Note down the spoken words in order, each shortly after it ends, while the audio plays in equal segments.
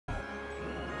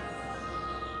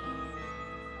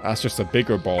That's just a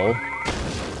bigger ball.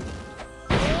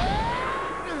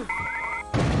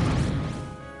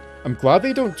 I'm glad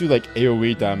they don't do like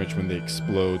AoE damage when they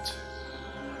explode.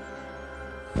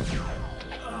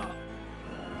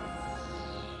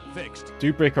 Fixed.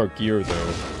 Do break our gear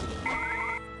though.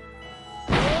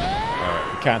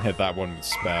 Alright, we can't hit that one with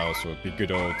spell, so it'd be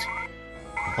good old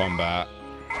combat.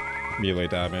 Melee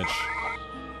damage.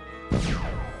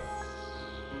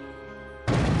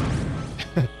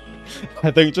 I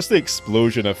think just the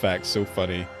explosion effect's so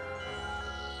funny.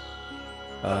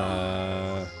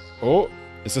 Oh,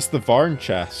 is this the VARN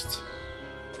chest?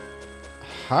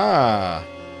 Ha!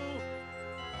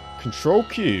 Control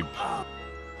cube.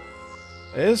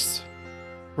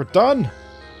 We're done.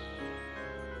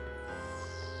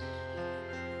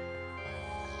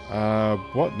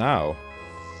 What now?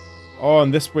 Oh,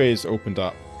 and this way is opened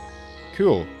up.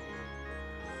 Cool.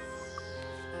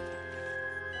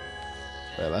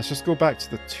 Right, let's just go back to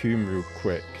the tomb real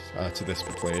quick, to this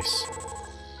place.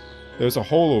 There's a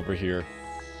hole over here.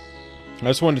 I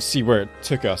just wanted to see where it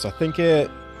took us. I think it...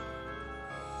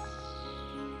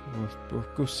 We'll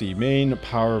go see. Main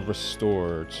power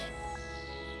restored.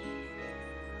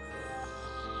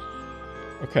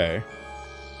 Okay.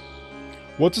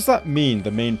 What does that mean, the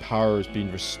main power is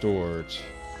being restored?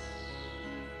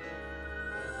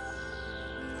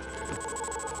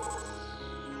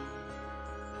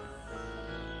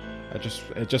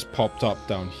 It just popped up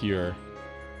down here.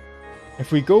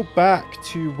 If we go back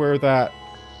to where that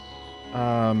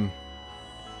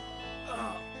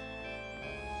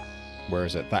where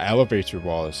is it? That elevator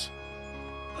was.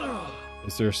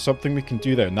 Is there something we can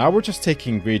do there? Now we're just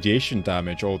taking radiation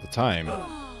damage all the time.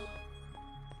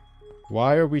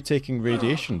 Why are we taking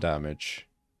radiation damage?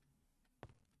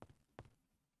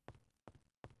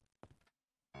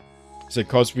 Is it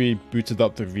because we booted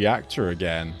up the reactor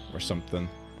again or something?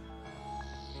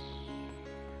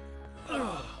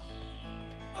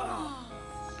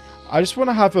 I just want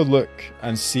to have a look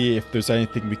and see if there's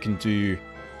anything we can do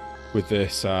with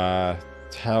this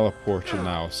teleporter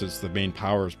now, since the main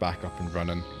power is back up and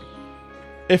running.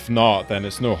 If not, then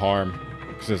it's no harm,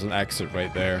 because there's an exit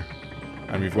right there.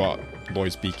 And we've got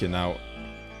Lloyd's Beacon out.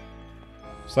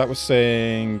 So that was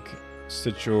saying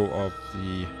sigil of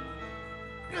the...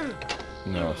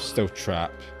 No, still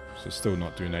trap. So still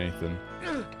not doing anything.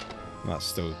 That's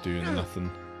still doing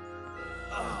nothing.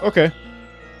 Okay.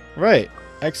 Right.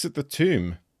 Exit the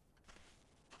tomb.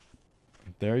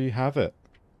 There you have it.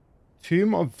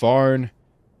 Tomb of VARN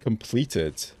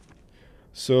completed.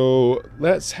 So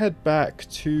let's head back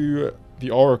to the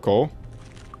Oracle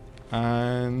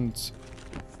and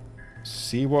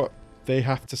see what they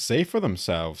have to say for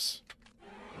themselves.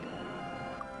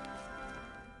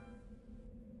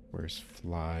 Where's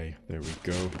Fly? There we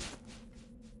go.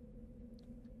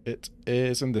 It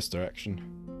is in this direction.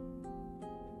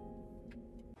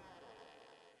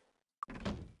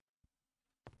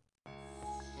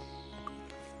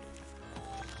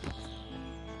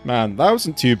 Man, that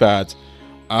wasn't too bad.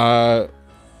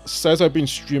 Says I've been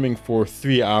streaming for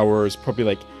 3 hours, probably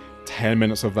like 10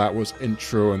 minutes of that was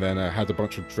intro, and then I had a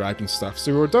bunch of dragon stuff.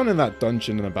 So we were done in that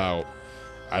dungeon in about,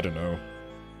 I don't know,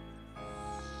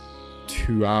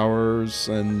 2 hours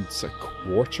and a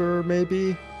quarter,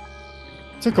 maybe?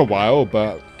 Took a while,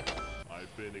 but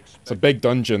it's a big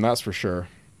dungeon, that's for sure.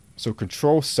 So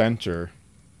control center.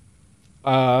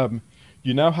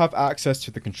 You now have access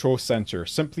to the control center.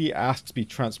 Simply ask to be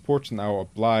transported now,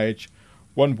 oblige.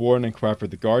 One warning, however,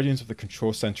 the guardians of the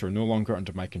control center are no longer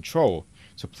under my control,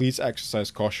 so please exercise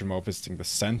caution while visiting the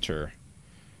center.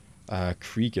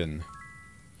 Kriegen.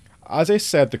 As I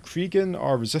said, the Kriegen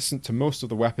are resistant to most of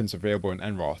the weapons available in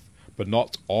Enroth, but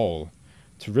not all.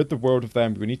 To rid the world of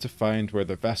them, we need to find where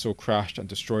the vessel crashed and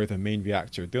destroy the main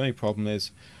reactor. The only problem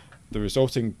is, the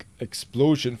resulting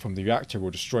explosion from the reactor will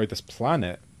destroy this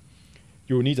planet.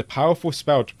 You will need a powerful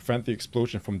spell to prevent the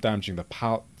explosion from damaging the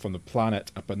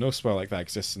planet, but no spell like that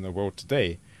exists in the world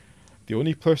today. The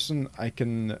only person I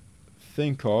can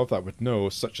think of that would know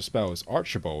such a spell is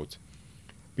Archibald.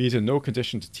 But he is in no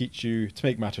condition to teach you. To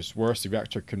make matters worse, the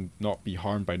reactor cannot be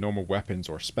harmed by normal weapons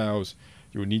or spells.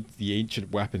 You will need the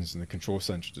ancient weapons in the control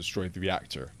center to destroy the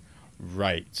reactor.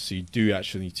 Right, so you do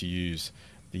actually need to use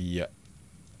the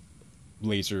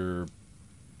laser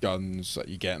guns that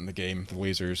you get in the game, the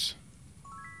lasers.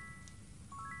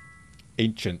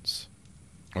 Ancients.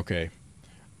 Okay.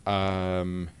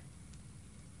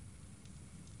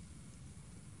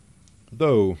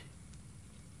 Though,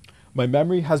 my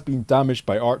memory has been damaged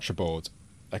by Archibald.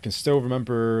 I can still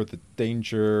remember the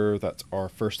danger that our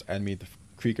first enemy, the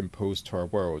Kriegen, posed to our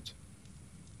world.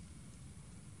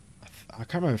 I I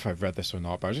can't remember if I've read this or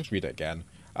not, but I'll just read it again.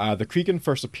 The Cregan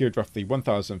first appeared roughly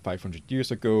 1,500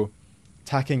 years ago,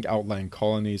 attacking outlying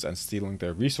colonies and stealing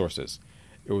their resources.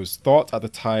 It was thought at the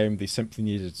time they simply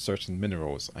needed certain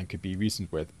minerals and could be reasoned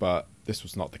with, but this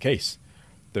was not the case.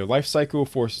 Their life cycle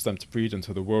forces them to breed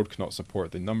until the world cannot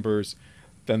support the numbers.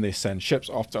 Then they send ships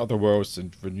off to other worlds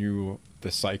and renew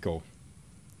the cycle.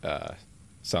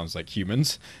 Sounds like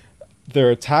humans.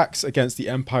 Their attacks against the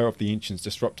Empire of the Ancients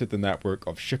disrupted the network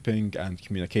of shipping and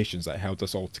communications that held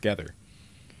us all together,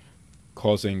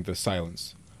 causing the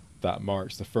silence that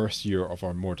marks the first year of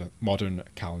our modern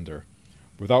calendar.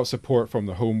 Without support from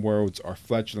the home worlds, our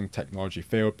fledgling technology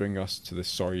failed, bringing us to this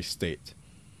sorry state.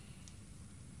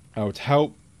 I would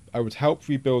help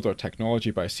rebuild our technology,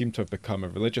 but I seem to have become a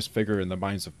religious figure in the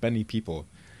minds of many people,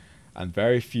 and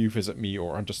very few visit me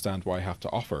or understand what I have to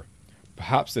offer.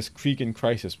 Perhaps this Cregan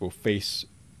crisis we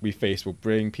face will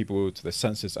bring people to their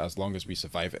senses as long as we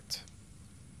survive it.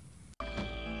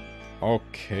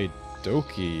 Okay,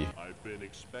 dokie.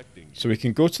 So we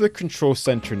can go to the control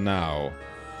center now,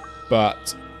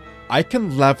 but I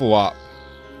can level up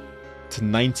to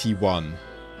 91.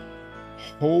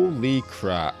 Holy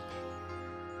crap.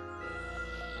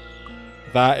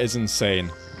 That is insane.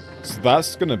 So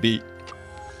that's gonna be...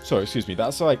 Sorry, excuse me.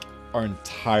 That's like our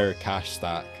entire cash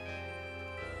stack.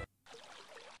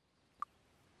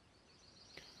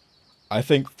 I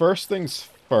think first things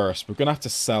first, we're gonna have to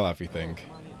sell everything.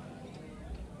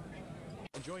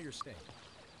 Enjoy your stay.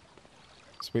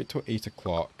 Let's wait till 8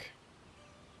 o'clock.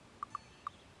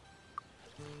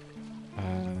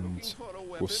 And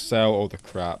we'll sell all the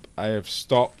crap. I have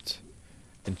stopped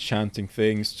enchanting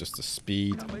things just to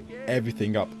speed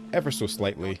everything up ever so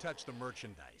slightly. Touch the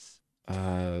merchandise.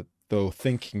 Though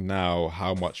thinking now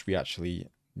how much we actually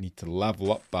need to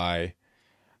level up by,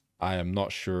 I am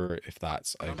not sure if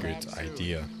that's a good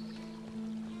idea.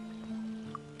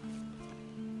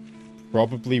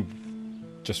 Probably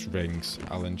just rings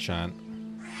I'll enchant,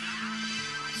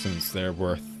 since they're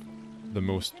worth the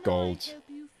most gold.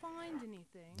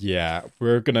 Yeah,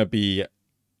 we're gonna be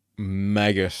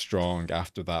mega strong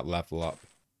after that level up.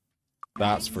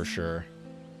 That's for sure.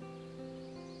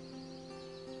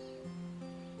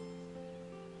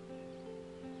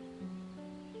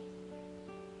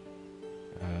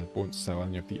 Won't sell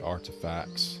any of the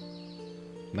artifacts.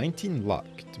 19 luck.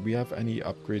 Do we have any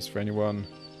upgrades for anyone?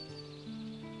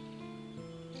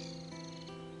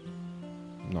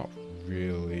 Not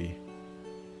really.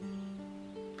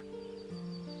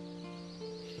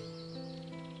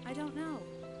 I don't know.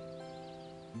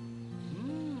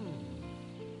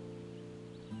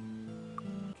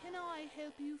 Can I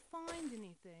help you find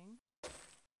anything?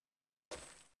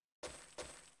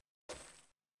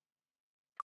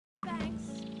 Thanks.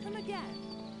 Come again.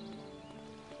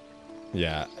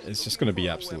 Yeah, it's just gonna be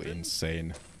absolutely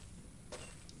insane.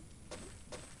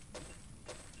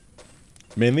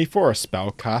 Mainly for our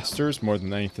spellcasters more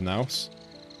than anything else.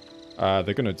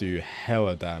 They're gonna do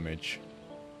hella damage.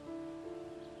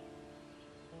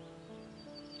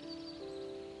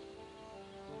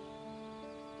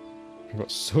 We've got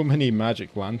so many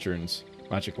magic lanterns,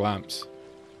 magic lamps,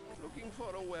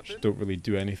 which don't really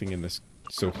do anything in this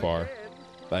so far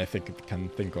that I can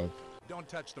think of. Don't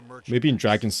touch the merchandise. Maybe in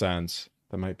Dragon Sands,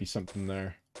 there might be something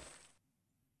there.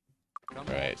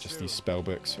 Right, just these spell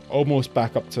books. Almost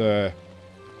back up to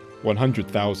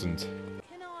 100,000. Can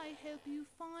I help you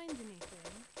find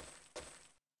anything?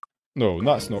 No,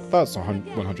 that's not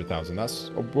 100,000. That's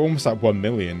we're almost at 1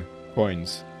 million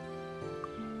coins.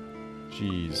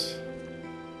 Jeez.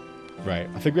 Right,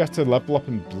 I think we have to level up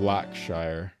in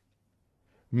Blackshire.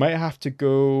 Might have to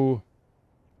go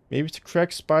maybe to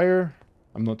Craigspire?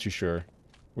 I'm not too sure.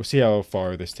 We'll see how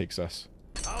far this takes us.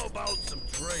 How about some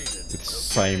trading? With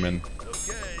Simon.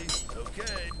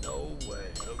 Okay, no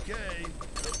way. Okay,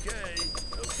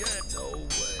 no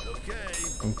way.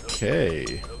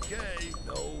 Okay.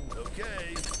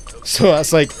 Okay. So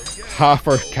that's like half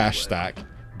our cash stack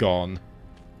gone.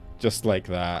 Just like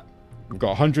that. We've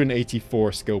got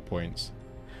 184 skill points.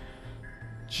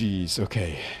 Jeez,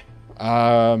 okay.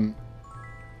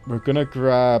 We're gonna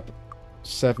grab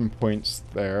 7 points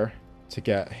there to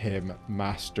get him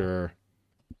master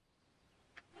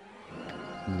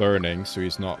learning, so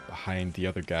he's not behind the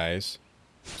other guys.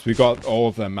 So we got all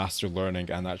of them master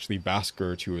learning, and actually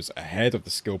Baskerd, who was ahead of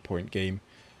the skill point game,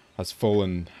 has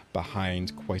fallen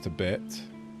behind quite a bit.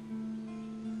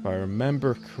 If I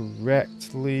remember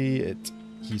correctly,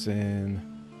 he's in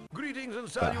Greetings and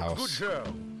that house. good show.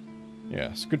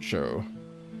 Yes, good show.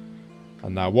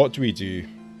 And now what do?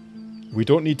 We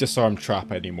don't need Disarm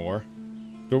Trap anymore.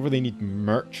 Don't really need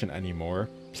Merchant anymore.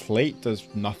 plate does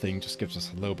nothing, just gives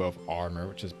us a little bit of armor,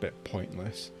 which is a bit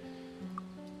pointless.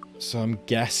 So I'm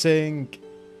guessing...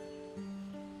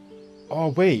 Oh,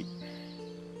 wait.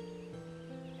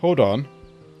 Hold on.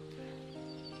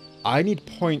 I need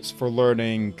points for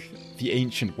learning the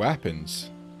ancient weapons.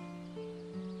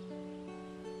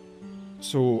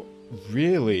 So,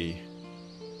 really,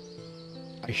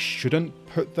 I shouldn't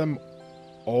put them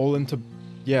all into...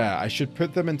 Yeah, I should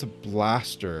put them into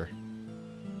Blaster.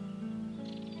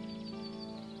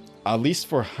 At least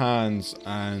for Hans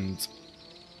and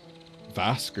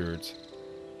Vaskard.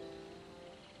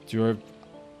 Do I...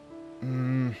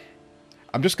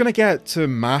 I'm just going to get to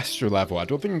Master level. I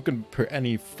don't think I'm going to put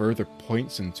any further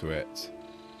points into it.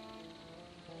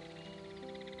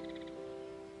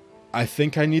 I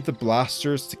think I need the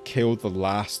blasters to kill the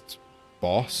last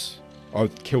boss. Or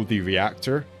kill the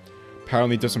reactor.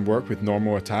 Apparently it doesn't work with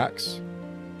normal attacks.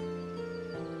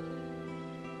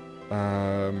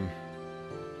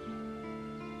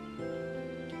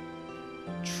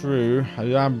 True. I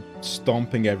am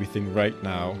stomping everything right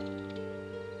now.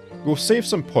 We'll save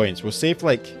some points. We'll save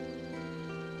like...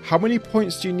 How many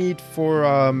points do you need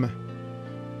for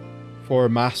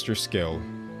Master Skill?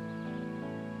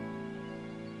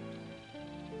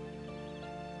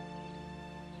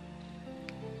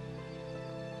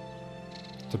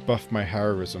 To buff my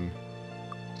heroism.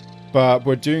 But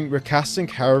we're casting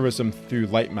heroism through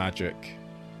light magic.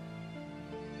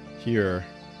 Here.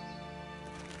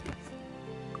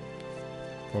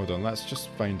 Hold on, let's just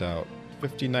find out.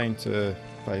 59 to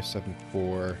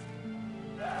 574.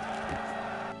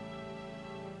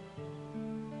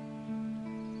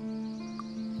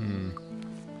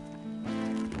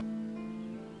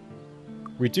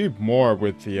 We do more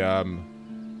with the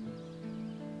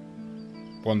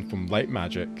one from light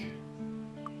magic.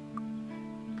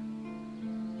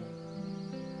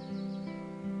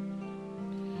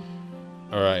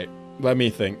 Alright, let me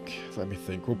think.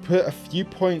 We'll put a few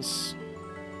points...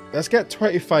 Let's get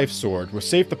 25 sword. We'll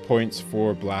save the points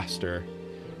for Blaster.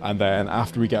 And then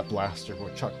after we get Blaster,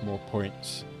 we'll chuck more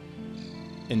points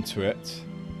into it.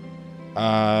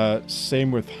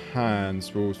 Same with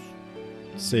Hands. We'll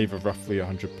save roughly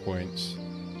 100 points.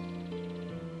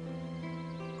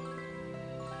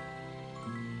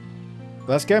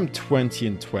 Let's get him 20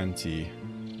 and 20.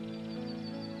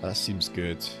 That seems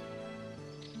good.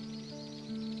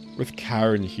 With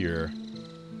Karen here,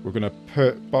 we're gonna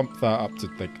bump that up to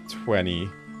like 20.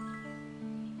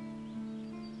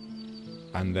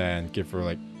 And then give her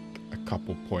like a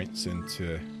couple points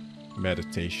into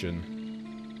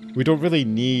meditation. We don't really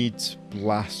need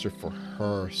Blaster for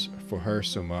her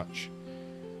so much.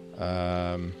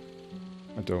 I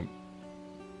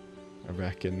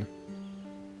reckon.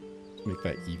 Make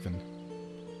that even.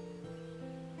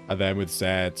 And then with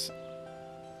Zed,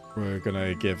 we're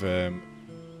gonna give him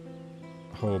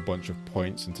a whole bunch of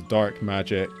points into dark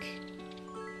magic.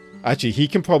 Actually, he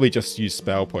can probably just use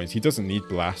spell points. He doesn't need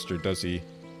Blaster, does he?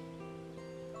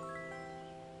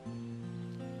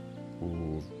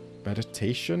 Ooh,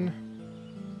 meditation?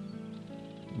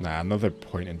 Nah, another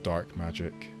point in dark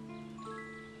magic.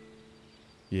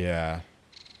 Yeah.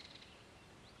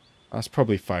 That's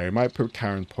probably fine. I might put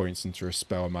Karen points into her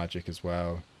spell magic as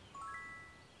well.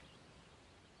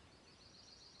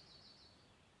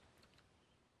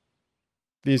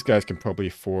 These guys can probably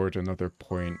afford another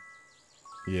point.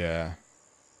 Yeah.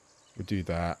 We'll do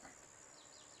that.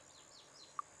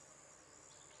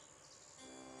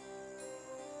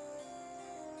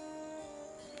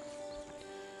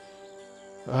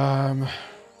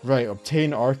 Right.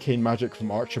 Obtain arcane magic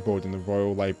from Archibald in the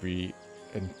Royal Library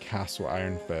in Castle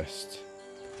Ironfist.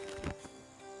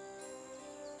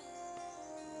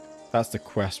 That's the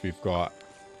quest we've got.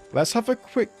 Let's have a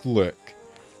quick look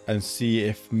and see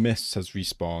if Mist has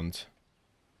respawned.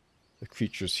 The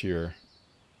creatures here.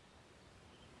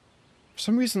 For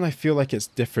some reason I feel like it's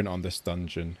different on this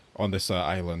dungeon, on this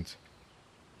island.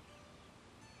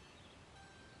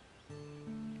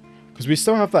 Because we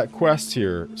still have that quest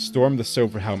here, Storm the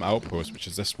Silverhelm Outpost, which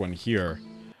is this one here.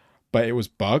 But it was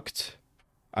bugged.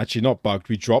 Actually, not bugged.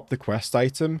 We dropped the quest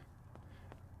item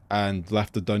and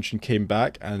left the dungeon, came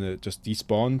back, and it just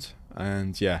despawned.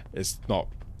 And yeah, it's not...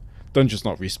 Dungeon's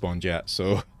not respawned yet,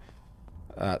 so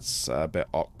that's a bit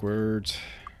awkward.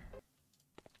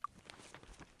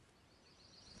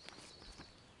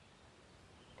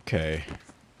 Okay.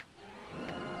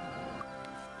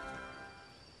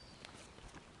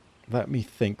 Let me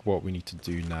think what we need to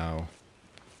do now.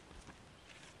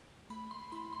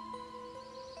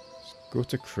 Go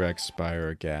to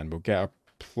Craigspire again. We'll get our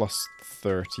plus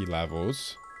 30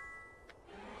 levels.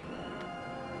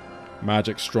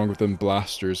 Magic stronger than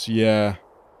blasters. Yeah.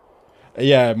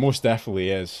 Yeah, most definitely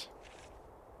is.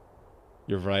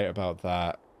 You're right about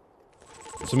that.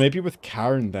 So maybe with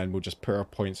Karen then, we'll just put our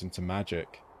points into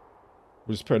magic.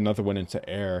 We'll just put another one into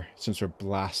air, since we're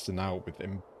blasting out with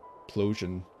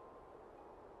implosion.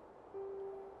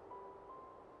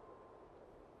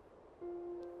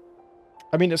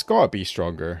 I mean, it's gotta be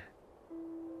stronger.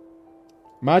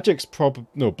 Magic's probably...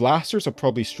 No, blasters are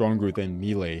probably stronger than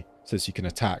melee, since you can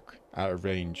attack out of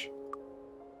range.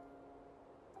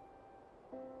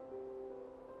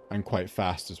 And quite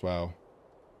fast as well.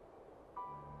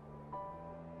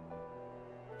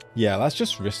 Yeah, let's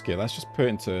just risk it. Let's just put it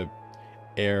into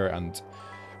air and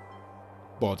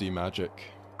body magic.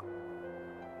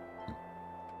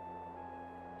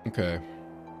 Okay.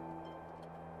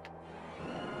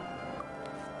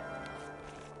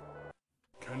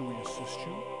 Can we assist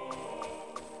you?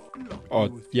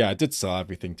 Oh, yeah, I did sell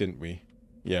everything, didn't we?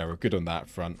 Yeah, we're good on that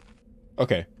front.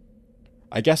 Okay.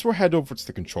 I guess we'll head over to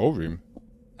the control room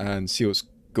and see what's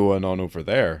going on over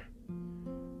there.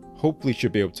 Hopefully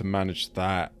should be able to manage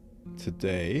that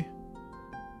today.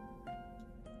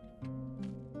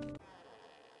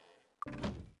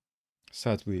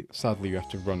 Sadly, you have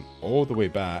to run all the way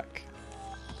back.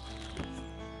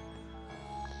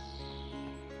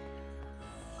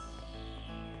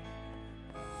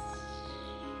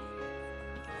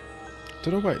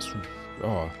 Don't know why it's...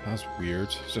 Oh, that's weird.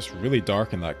 It's just really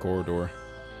dark in that corridor.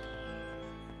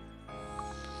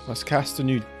 Let's cast a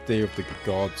new Day of the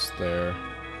Gods there.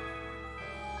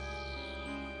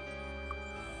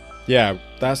 Yeah,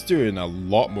 that's doing a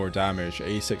lot more damage.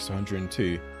 86 to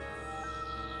 102.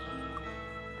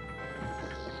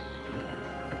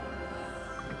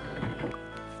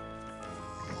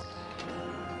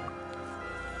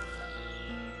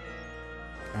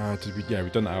 Yeah,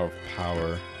 we've done it out of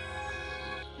power.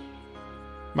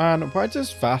 Man, why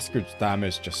does Vasquer's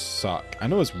damage just suck? I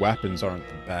know his weapons aren't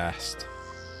the best.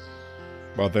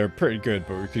 Well, they're pretty good,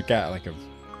 but we could get like a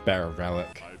better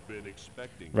relic.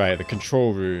 Right, the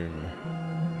control room.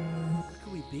 What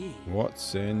could we be?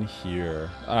 What's in here?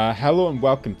 Hello and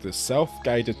welcome to the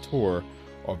self-guided tour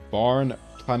of VARN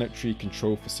Planetary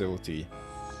Control Facility.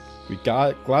 We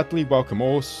gladly welcome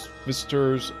all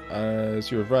visitors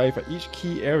as you arrive at each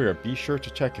key area. Be sure to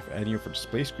check if any of our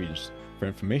display screens for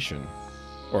information.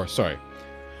 Or, sorry.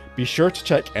 Be sure to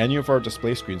check any of our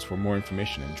display screens for more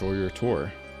information. Enjoy your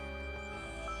tour.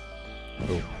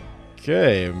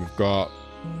 Okay, we've got...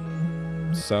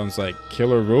 Sounds like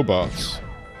killer robots.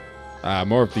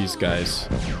 More of these guys.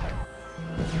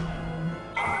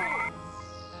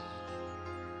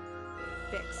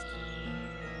 Fixed.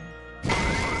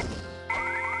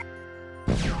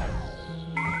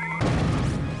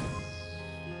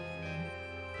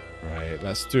 Right,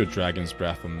 let's do a Dragon's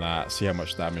Breath on that. See how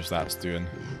much damage that's doing.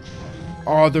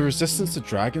 Oh, the resistance to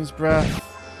Dragon's Breath.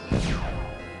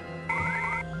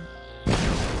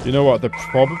 You know what? They're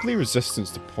probably resistant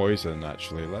to poison,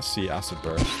 actually. Let's see Acid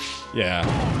Burst.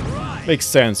 Yeah. Makes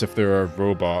sense if they're a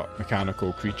robot,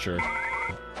 mechanical creature.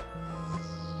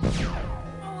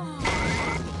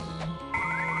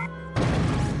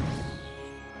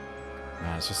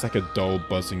 Nah, it's just like a dull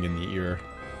buzzing in the ear.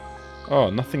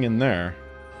 Oh, nothing in there.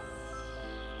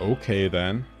 Okay,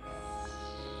 then.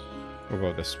 What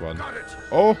about this one?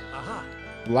 Oh!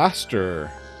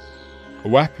 Blaster! A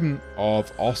weapon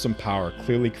of awesome power,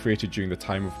 clearly created during the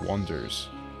time of wonders.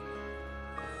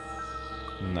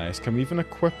 Nice. Can we even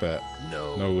equip it?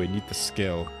 No. No, we need the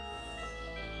skill.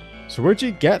 So where'd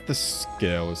you get the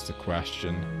skill is the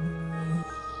question.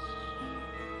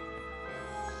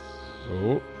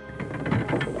 Oh.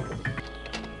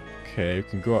 Okay, we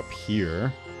can go up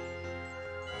here.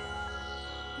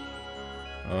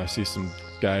 Oh, I see some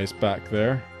guys back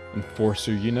there.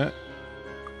 Enforcer unit.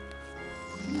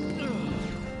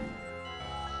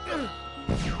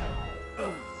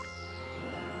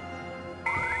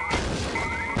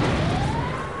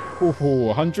 Oh,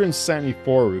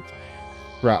 174 with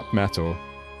scrap metal.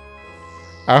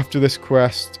 After this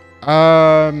quest,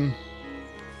 yeah,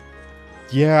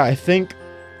 I think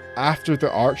after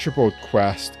the Archibald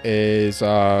quest is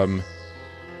go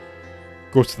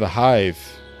to the Hive.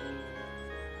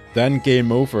 Then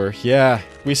game over. Yeah,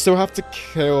 we still have to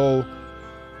kill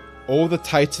all the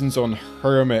Titans on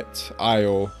Hermit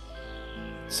Isle.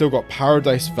 Still got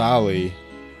Paradise Valley.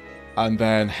 And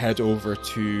then head over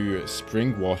to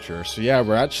Springwater. So yeah,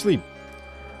 we're actually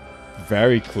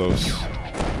very close.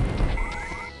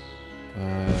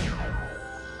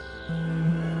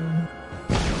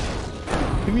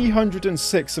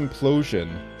 306 implosion.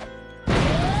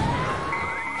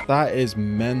 That is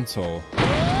mental.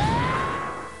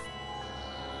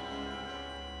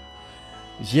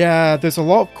 Yeah, there's a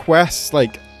lot of quests,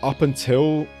 like, up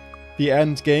until the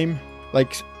end game.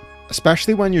 Like,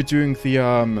 especially when you're doing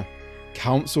the,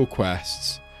 council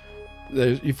quests.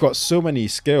 You've got so many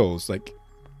skills, like...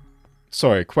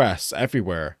 Sorry, quests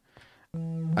everywhere.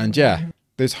 And yeah,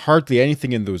 there's hardly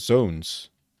anything in those zones.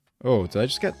 Oh, did I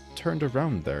just get turned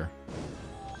around there?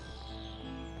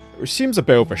 Which seems a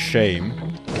bit of a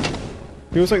shame.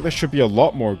 Feels like there should be a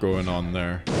lot more going on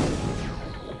there.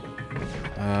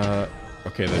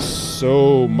 Okay, there's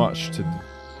so much to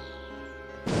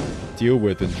deal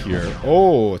with in here.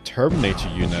 Oh, a Terminator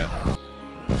unit.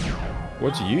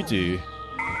 What do you do?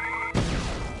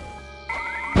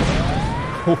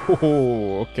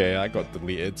 Oh, okay, that got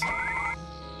deleted.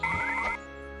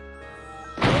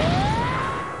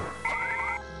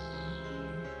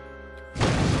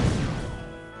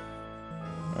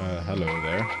 Hello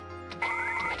there.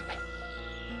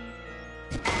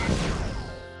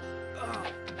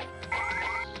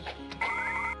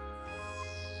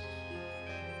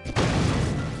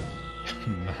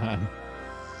 Man.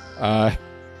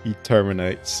 He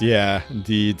terminates. Yeah,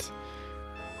 indeed.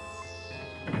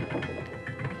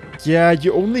 Yeah,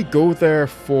 you only go there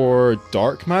for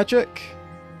Dark Magic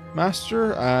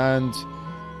Master and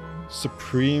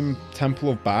Supreme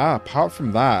Temple of Ba. Apart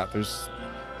from that, there's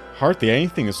hardly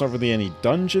anything. There's not really any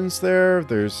dungeons there.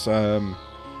 There's, yeah,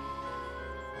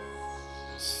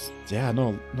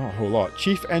 no, not a whole lot.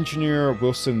 Chief Engineer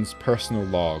Wilson's personal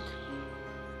log.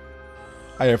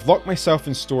 I have locked myself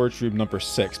in storage room number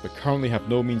 6, but currently have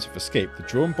no means of escape. The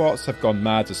drone bots have gone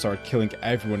mad and started killing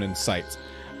everyone in sight.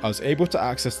 I was able to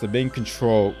access the main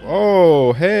control.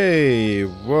 Oh, hey,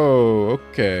 whoa,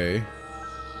 okay.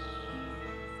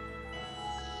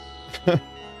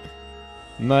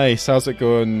 Nice, how's it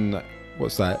going?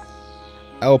 What's that?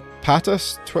 El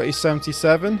Patas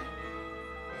 2077?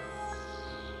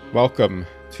 Welcome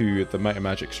to the Might and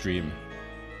Magic stream.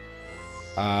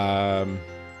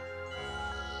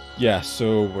 Yeah,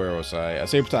 so where was I? I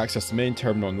was able to access the main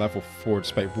terminal on level 4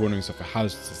 despite warnings of a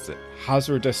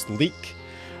hazardous leak.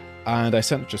 And I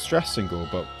sent a distress signal,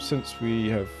 but since we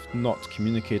have not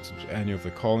communicated to any of the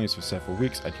colonies for several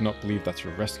weeks, I do not believe that a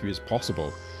rescue is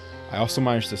possible. I also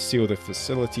managed to seal the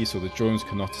facility so the drones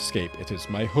cannot escape. It is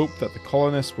my hope that the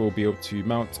colonists will be able to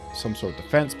mount some sort of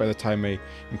defense by the time my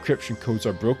encryption codes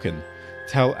are broken.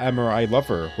 Tell Emma I love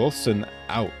her. Wilson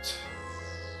out.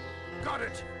 Got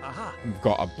it. Aha. We've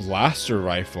got a blaster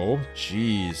rifle.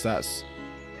 Jeez, that's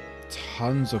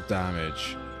tons of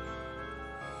damage.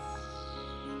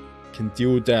 Can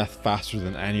deal death faster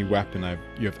than any weapon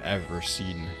you have ever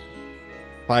seen.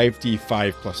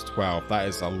 5d5 plus 12. That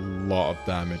is a lot of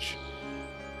damage.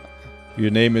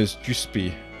 Your name is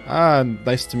Juspi. Ah,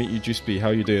 nice to meet you, Juspi. How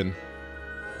you doing?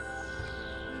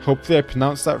 Hopefully I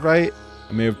pronounced that right.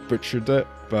 I may have butchered it,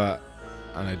 and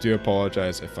I do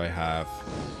apologize if I have.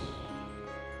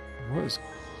 What is...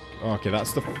 Oh, okay,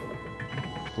 that's the...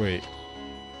 Wait.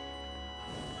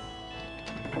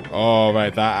 Oh,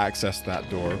 right, that accessed that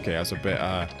door. Okay, I was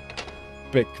a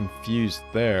bit confused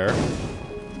there.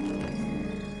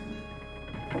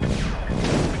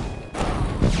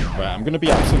 Right, I'm gonna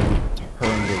be absolutely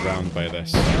turned around by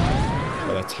this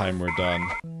by the time we're done.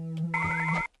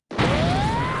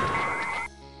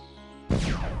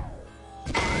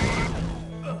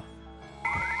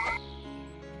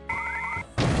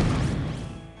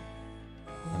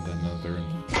 And another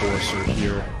enforcer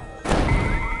here.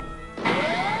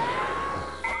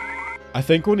 I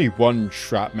think only one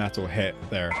shrapnel hit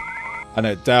there, and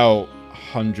it dealt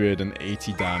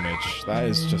 180 damage. That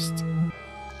is just...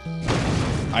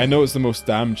 I know it's the most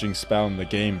damaging spell in the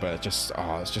game, but it's just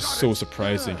so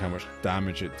surprising how much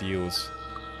damage it deals.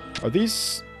 Are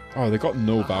these... Oh, they got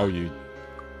no value.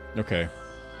 Okay.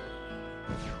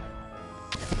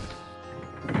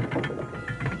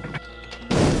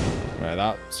 Right,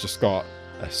 that's just got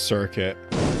a circuit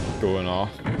going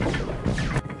off.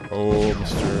 Oh,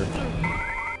 Mr.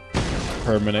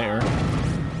 Terminator.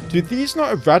 Do these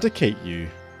not eradicate you?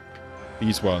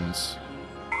 These ones?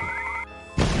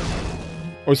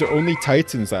 Or is it only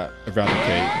Titans that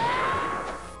eradicate?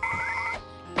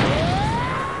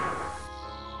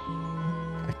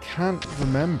 I can't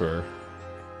remember.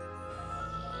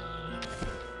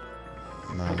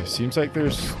 Man, it seems like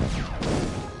there's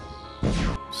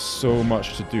so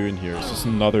much to do in here. It's just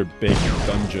another big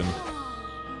dungeon.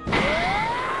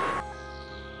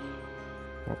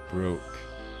 What broke?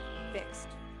 Fixed.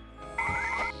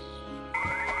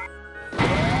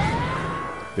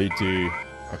 They do.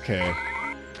 Okay.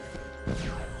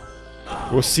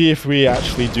 We'll see if we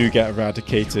actually do get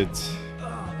eradicated.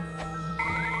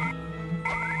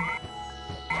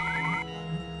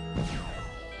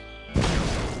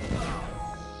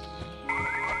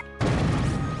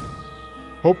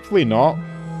 Hopefully not.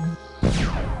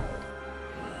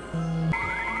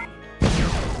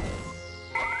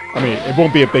 I mean, it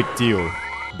won't be a big deal,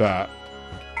 but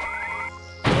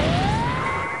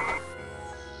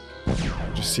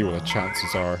just see what the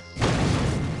chances are.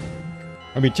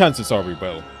 I mean, chances are we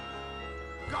will.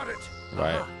 Got it.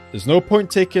 Right. There's no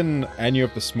point taking any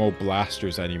of the small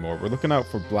blasters anymore. We're looking out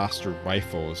for blaster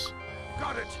rifles.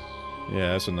 Got it. Yeah,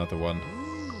 there's another one.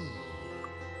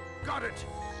 Got it.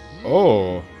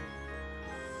 Oh.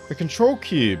 The control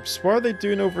cubes. What are they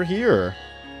doing over here?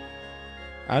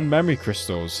 And memory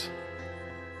crystals.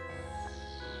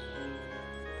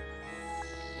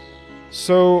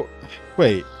 So,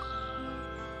 wait.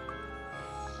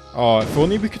 Oh, if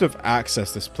only we could have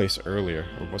accessed this place earlier.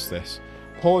 Or what's this?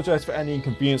 Apologize for any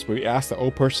inconvenience, but we ask that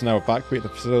all personnel evacuate the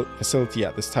facility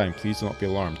at this time. Please do not be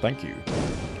alarmed. Thank you.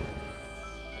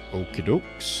 Okie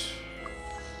dokes.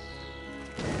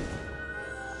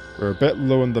 We're a bit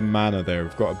low on the mana there.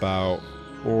 We've got about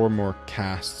 4 more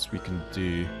casts we can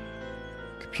do.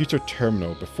 Computer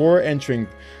terminal. Before entering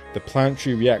the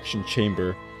planetary reaction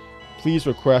chamber, please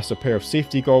request a pair of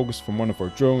safety goggles from one of our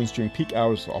drones. During peak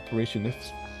hours of operation,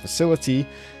 this facility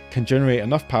can generate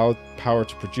enough power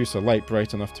to produce a light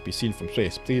bright enough to be seen from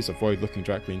space. Please avoid looking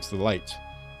directly into the light.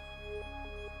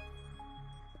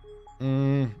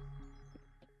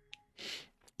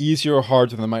 Easier or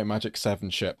harder than the Might Magic 7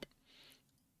 ship?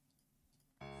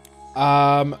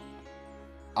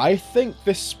 I think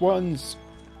this one's...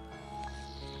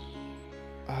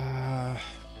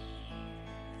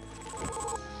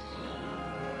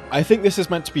 I think this is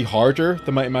meant to be harder,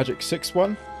 the Might Magic 6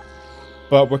 one.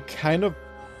 But we're kind of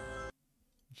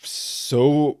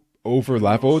so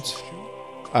over-leveled.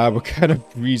 We're kind of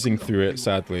breezing through it,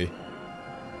 sadly.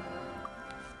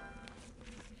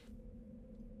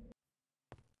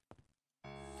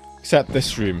 Except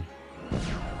this room.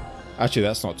 Actually,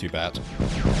 that's not too bad.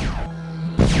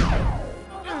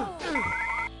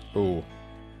 Oh.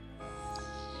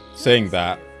 Saying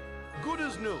that, Good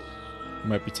as new.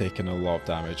 might be taking a lot of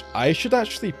damage. I should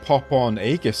actually pop on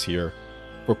Aegis here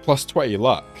for plus 20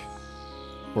 luck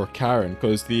for Karen,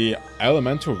 because the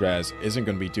elemental res isn't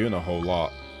going to be doing a whole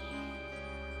lot.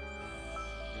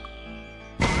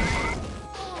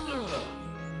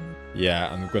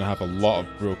 Yeah, and I'm going to have a lot of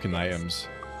broken items.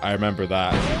 I remember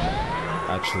that,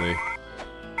 actually.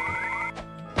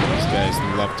 These guys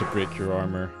love to break your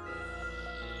armor.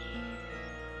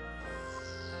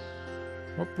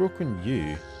 What broke on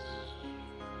you?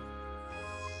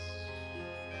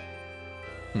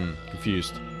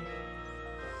 Confused.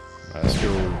 Right, let's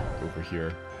go over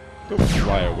here. Don't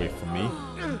fly away from me.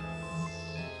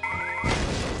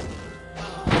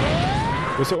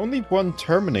 Was there only one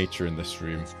Terminator in this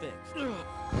room?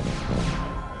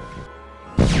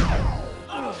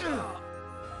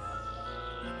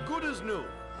 Good as new.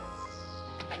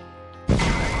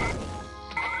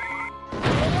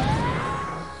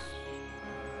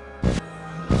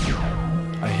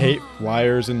 I hate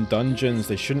flyers in dungeons.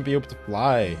 They shouldn't be able to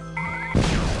fly.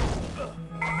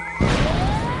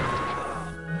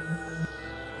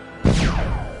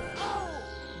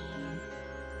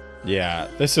 Yeah,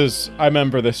 this is... I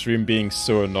remember this room being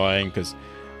so annoying because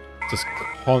just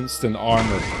constant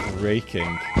armor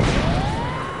breaking.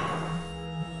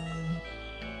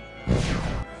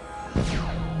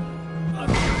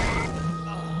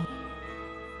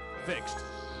 Fixed.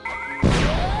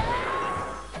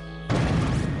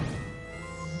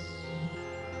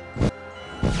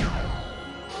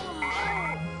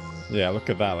 Yeah, look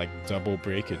at that, like double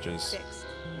breakages. Fixed.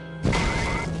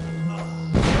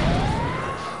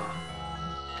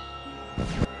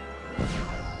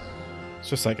 It's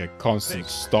just like a constant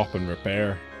stop and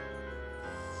repair.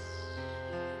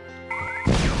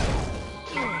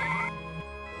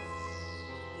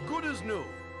 Good as new.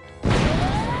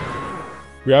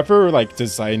 Whoever like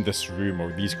designed this room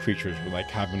or these creatures were like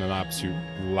having an absolute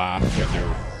laugh when they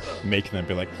were making them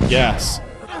be like, yes,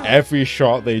 every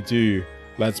shot they do,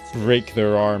 let's break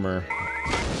their armor.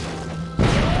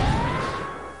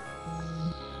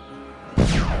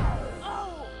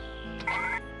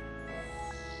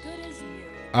 Good as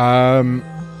new.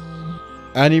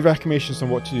 Any recommendations on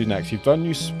what to do next? You've done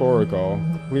New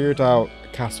Sporagol, cleared out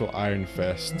Castle Iron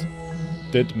Fist,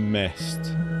 did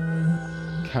Mist,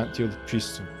 can't deal with the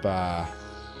Priests of Ba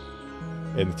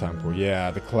in the temple.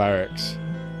 Yeah, the clerics.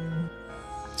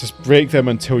 Just break them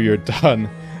until you're done.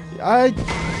 I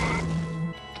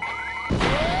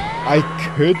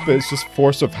could, but it's just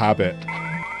force of habit.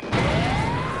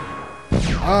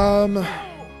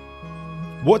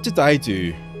 What did I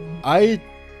do? I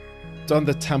done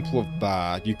the Temple of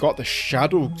Ba. You got the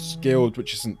Shadows Guild,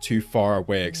 which isn't too far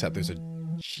away, except there's a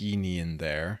genie in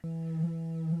there.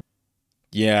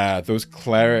 Yeah, those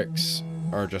clerics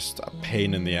are just a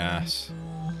pain in the ass.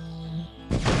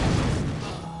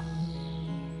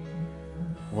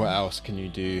 What else can you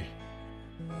do?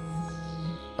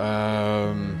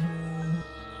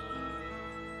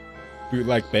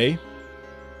 Bootleg Bay,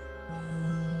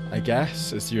 I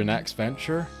guess, is your next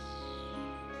venture.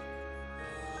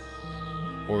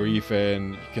 Or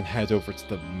even you can head over to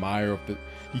the Mire of the...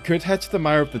 You could head to the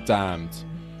Mire of the Damned.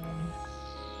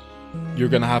 You're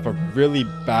gonna have a really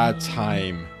bad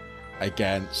time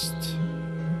against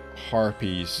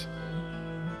harpies.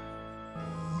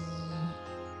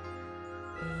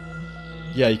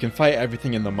 Yeah, you can fight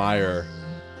everything in the mire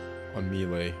on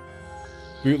melee.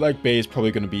 Bootleg Bay is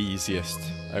probably going to be easiest,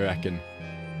 I reckon.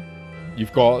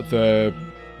 You've got the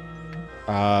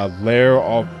lair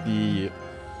of the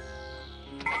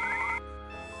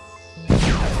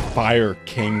Fire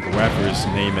King, whoever his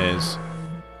name is.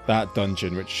 That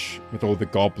dungeon, which with all the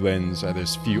goblins,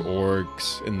 there's a few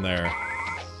orcs in there.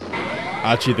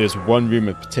 Actually, there's one room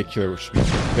in particular which would be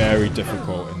very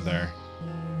difficult in there.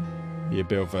 Be a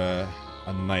bit of a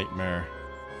nightmare.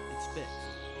 It's fixed.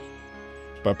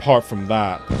 But apart from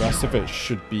that, the rest of it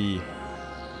should be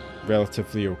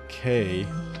relatively okay.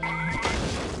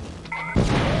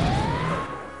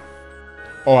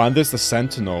 Oh, and there's the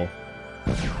Sentinel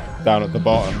down at the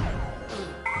bottom.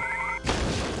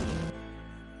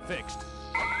 Fixed.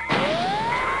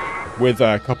 With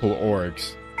a couple of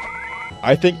orgs.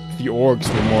 I think the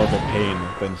orgs were more of a pain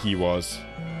than he was.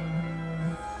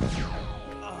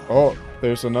 Oh,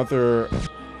 there's another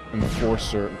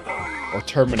Enforcer or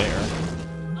Terminator.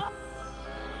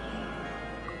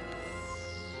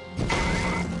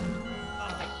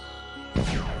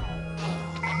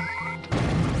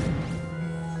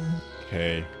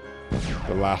 Okay,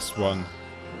 the last one.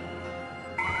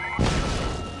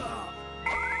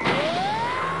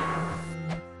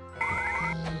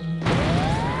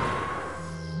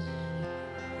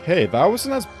 Okay, that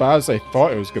wasn't as bad as I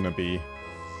thought it was going to be.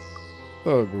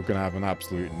 Thought we were going to have an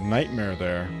absolute nightmare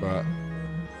there, but...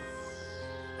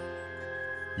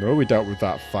 No, we dealt with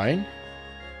that fine.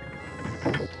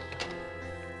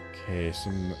 Okay,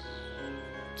 some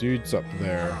dudes up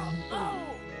there.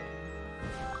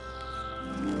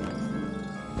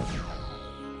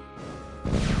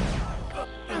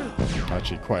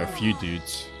 Actually, quite a few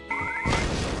dudes.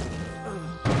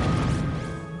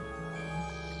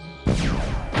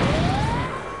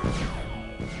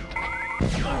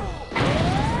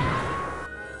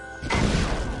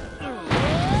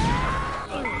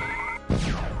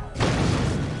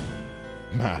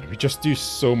 Man, we just do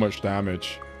so much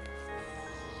damage.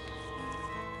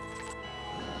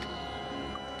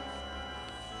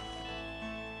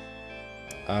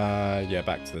 Yeah,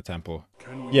 back to the temple.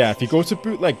 Yeah, if you go to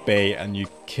Bootleg Bay and you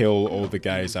kill all the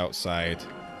guys outside,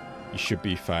 you should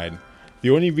be fine. The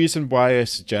only reason why I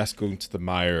suggest going to the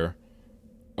Mire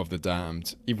of the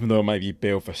Damned, even though it might be a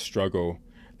bit of a struggle,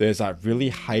 there's that really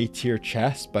high tier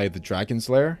chest by the Dragon's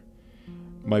Lair.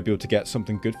 Might be able to get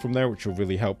something good from there, which will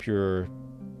really help your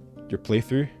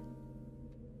playthrough.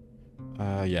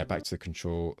 Yeah, back to the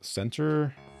control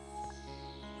center.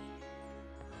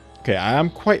 Okay, I am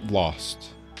quite lost.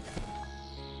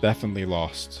 Definitely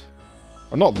lost.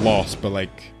 Or not lost, but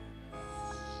like...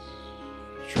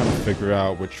 trying to figure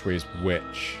out which way is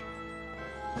which.